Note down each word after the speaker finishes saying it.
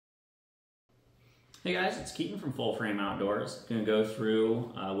Hey guys, it's Keaton from Full Frame Outdoors. Going to go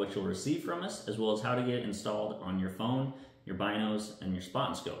through what you'll receive from us, as well as how to get it installed on your phone, your binos, and your spot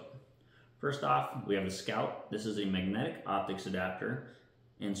and scope. First off, we have the Scout. This is a magnetic optics adapter,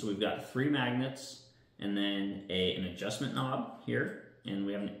 and so we've got 3 magnets, and then an adjustment knob here, and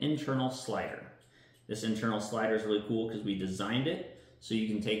we have an internal slider. This internal slider is really cool because we designed it so you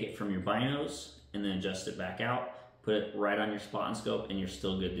can take it from your binos and then adjust it back out, put it right on your spot and scope, and you're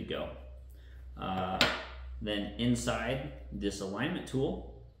still good to go. Then inside this alignment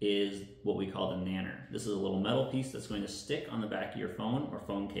tool is what we call the nanner. This is a little metal piece that's going to stick on the back of your phone or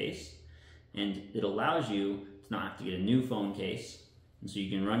phone case, and it allows you to not have to get a new phone case, and so you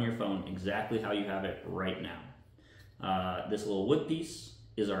can run your phone exactly how you have it right now. This little wood piece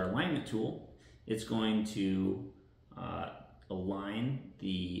is our alignment tool. It's going to align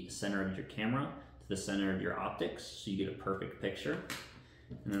the center of your camera to the center of your optics so you get a perfect picture.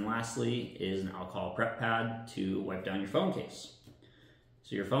 And then lastly is an alcohol prep pad to wipe down your phone case.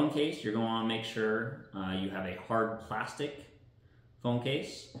 So your phone case, you're going to want to make sure you have a hard plastic phone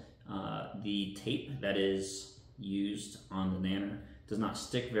case. The tape that is used on the nanner does not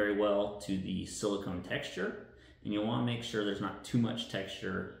stick very well to the silicone texture, and you'll want to make sure there's not too much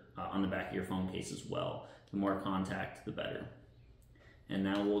texture on the back of your phone case as well. The more contact, the better. And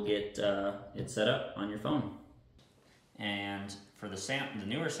now we'll get it set up on your phone. And for the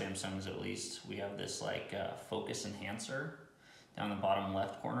newer Samsungs at least, we have this like focus enhancer down the bottom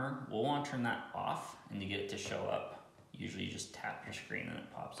left corner. We'll want to turn that off, and to get it to show up, usually you just tap your screen and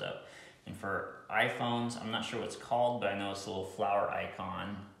it pops up. And for iPhones, I'm not sure what it's called, but I know it's a little flower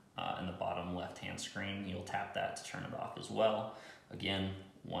icon in the bottom left hand screen. You'll tap that to turn it off as well. Again,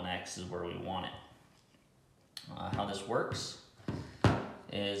 1x is where we want it. How this works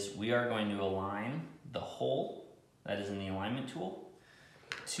is we are going to align the hole that is in the alignment tool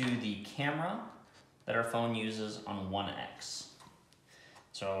to the camera that our phone uses on 1x.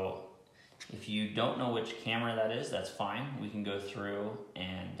 So if you don't know which camera that is, that's fine. We can go through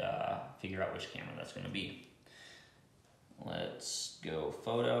and figure out which camera that's going to be. Let's go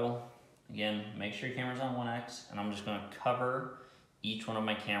photo. Again, make sure your camera's on 1x, and I'm just going to cover each one of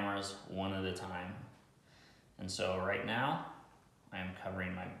my cameras one at a time. And so right now, I am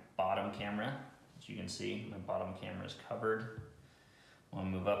covering my bottom camera. As you can see, my bottom camera is covered. When I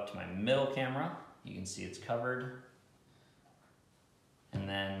move up to my middle camera, you can see it's covered. And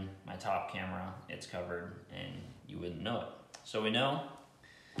then my top camera, it's covered, and you wouldn't know it. So we know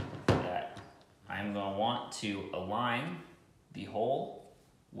that I'm going to want to align the hole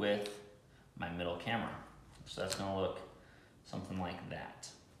with my middle camera. So that's going to look something like that.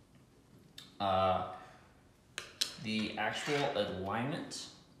 The actual alignment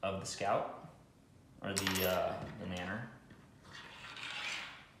of the Scout, or the nanner,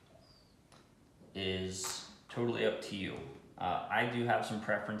 is totally up to you. I do have some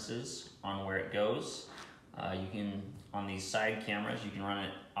preferences on where it goes. You can, on these side cameras, you can run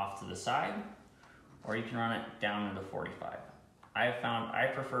it off to the side, or you can run it down at a 45. I have found I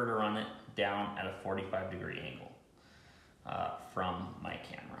prefer to run it down at a 45-degree angle from my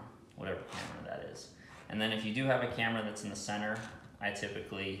camera, whatever camera that is. And then if you do have a camera that's in the center, I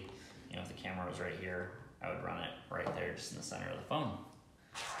typically, if the camera was right here, I would run it right there, just in the center of the phone.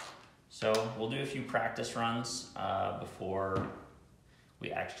 So we'll do a few practice runs before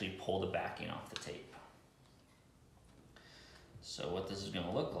we actually pull the backing off the tape. So what this is going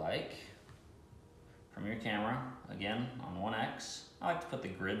to look like from your camera, again on 1x, I like to put the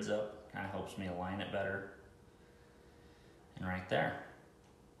grids up, kind of helps me align it better. And right there,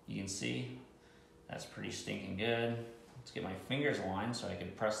 you can see that's pretty stinking good. Let's get my fingers aligned so I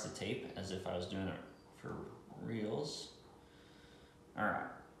can press the tape as if I was doing it for reals. All right,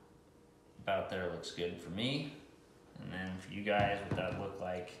 about there looks good for me. And then for you guys, what that would look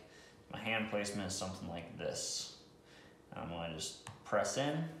like, my hand placement is something like this. I'm gonna just press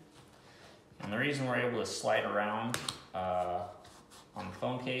in. And the reason we're able to slide around on the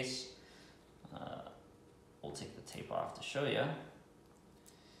phone case, we'll take the tape off to show you,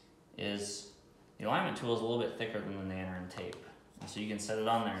 is the alignment tool is a little bit thicker than the nanner and tape. And so you can set it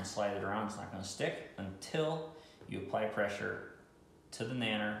on there and slide it around. It's not going to stick until you apply pressure to the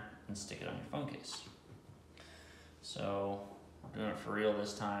nanner and stick it on your phone case. So I'm doing it for real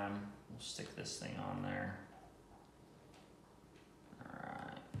this time. We'll stick this thing on there. All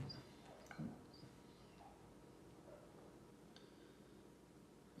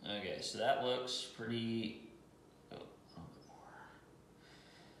right. Okay, so that looks pretty.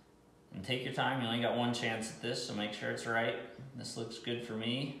 And take your time, you only got one chance at this, so make sure it's right. This looks good for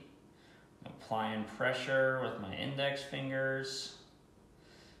me. I'm applying pressure with my index fingers.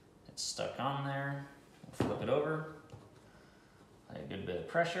 It's stuck on there. We'll flip it over. Apply a good bit of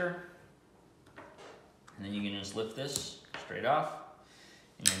pressure. And then you can just lift this straight off.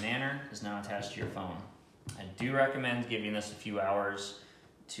 And your nanner is now attached to your phone. I do recommend giving this a few hours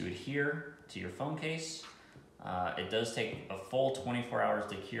to adhere to your phone case. It does take a full 24 hours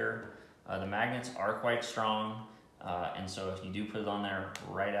to cure. The magnets are quite strong, and so if you do put it on there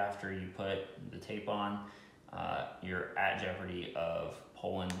right after you put the tape on, you're at jeopardy of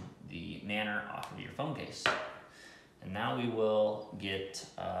pulling the nanner off of your phone case. And now we will get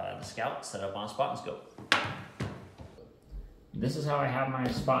the Scout set up on a spot and scope. This is how I have my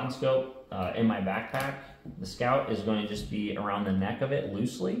spot and scope in my backpack. The Scout is going to just be around the neck of it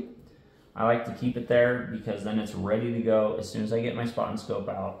loosely. I like to keep it there because then it's ready to go. As soon as I get my spot and scope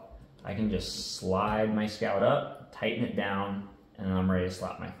out, I can just slide my Scout up, tighten it down, and then I'm ready to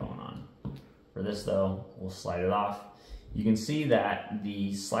slap my phone on. For this though, we'll slide it off. You can see that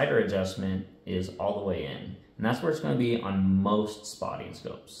the slider adjustment is all the way in, and that's where it's going to be on most spotting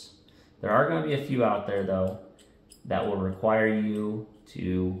scopes. There are going to be a few out there though that will require you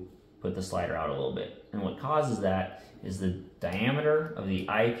to put the slider out a little bit. And what causes that is the diameter of the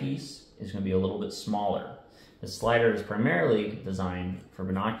eyepiece is going to be a little bit smaller. The slider is primarily designed for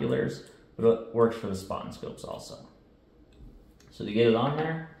binoculars, but it works for the spot and scopes also. So to get it on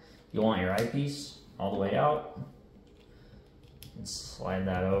there, you want your eyepiece all the way out and slide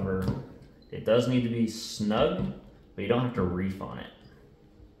that over. It does need to be snug, but you don't have to reef on it.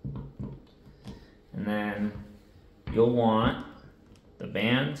 And then you'll want the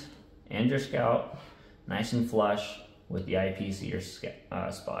band and your Scout nice and flush with the eyepiece of your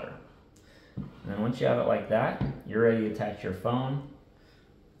spotter. And then once you have it like that, you're ready to attach your phone.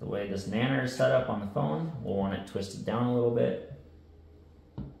 The way this nanner is set up on the phone, we'll want it twisted down a little bit.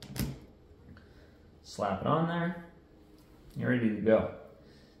 Slap it on there, you're ready to go.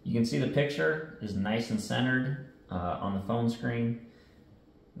 You can see the picture is nice and centered on the phone screen.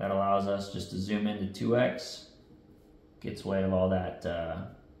 That allows us just to zoom into 2x, gets rid of all that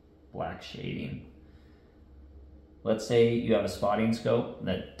black shading. Let's say you have a spotting scope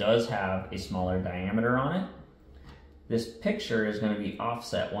that does have a smaller diameter on it. This picture is going to be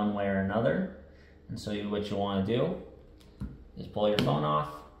offset one way or another. And so what you want to do is pull your phone off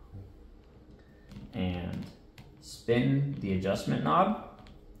and spin the adjustment knob.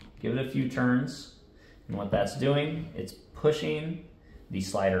 Give it a few turns. And what that's doing, it's pushing the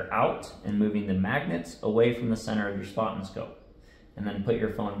slider out and moving the magnets away from the center of your spotting scope. And then put your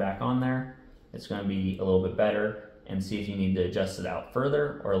phone back on there. It's going to be a little bit better, and see if you need to adjust it out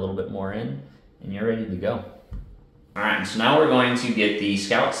further or a little bit more in, and you're ready to go. All right, so now we're going to get the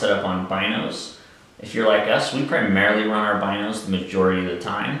Scout set up on binos. If you're like us, we primarily run our binos the majority of the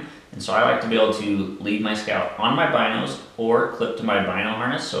time, and so I like to be able to leave my Scout on my binos or clip to my bino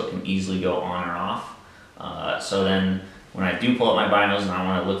harness so it can easily go on or off. So then when I do pull up my binos and I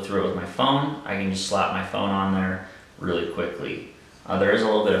want to look through it with my phone, I can just slap my phone on there really quickly. There is a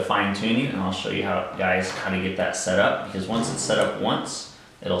little bit of fine tuning, and I'll show you guys how to get that set up, because once it's set up once,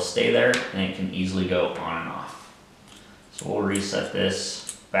 it'll stay there and it can easily go on and off. So we'll reset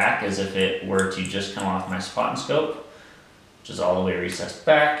this back as if it were to just come off my spot and scope, which is all the way recessed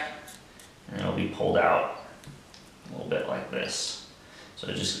back, and it'll be pulled out a little bit like this. So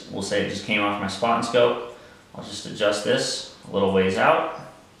we'll say it just came off my spot and scope. I'll just adjust this a little ways out,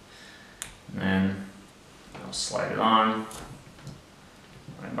 and then I'll slide it on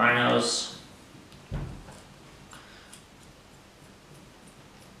my binos,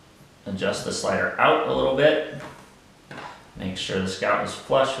 adjust the slider out a little bit, make sure the Scout is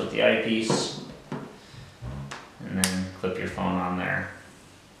flush with the eyepiece, and then clip your phone on there.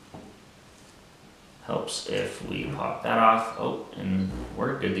 Helps if we pop that off, and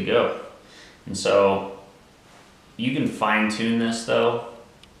we're good to go. And so you can fine tune this though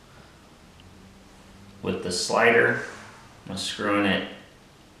with the slider. I'm screwing it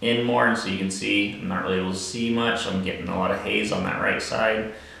in more, and so you can see I'm not really able to see much. I'm getting a lot of haze on that right side.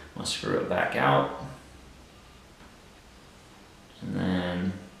 I'm gonna screw it back out, and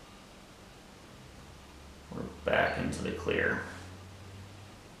then we're back into the clear.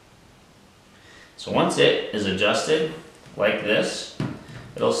 So once it is adjusted like this,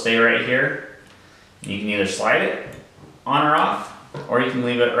 it'll stay right here. You can either slide it on or off, or you can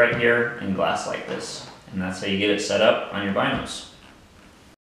leave it right here in glass like this, and that's how you get it set up on your binos.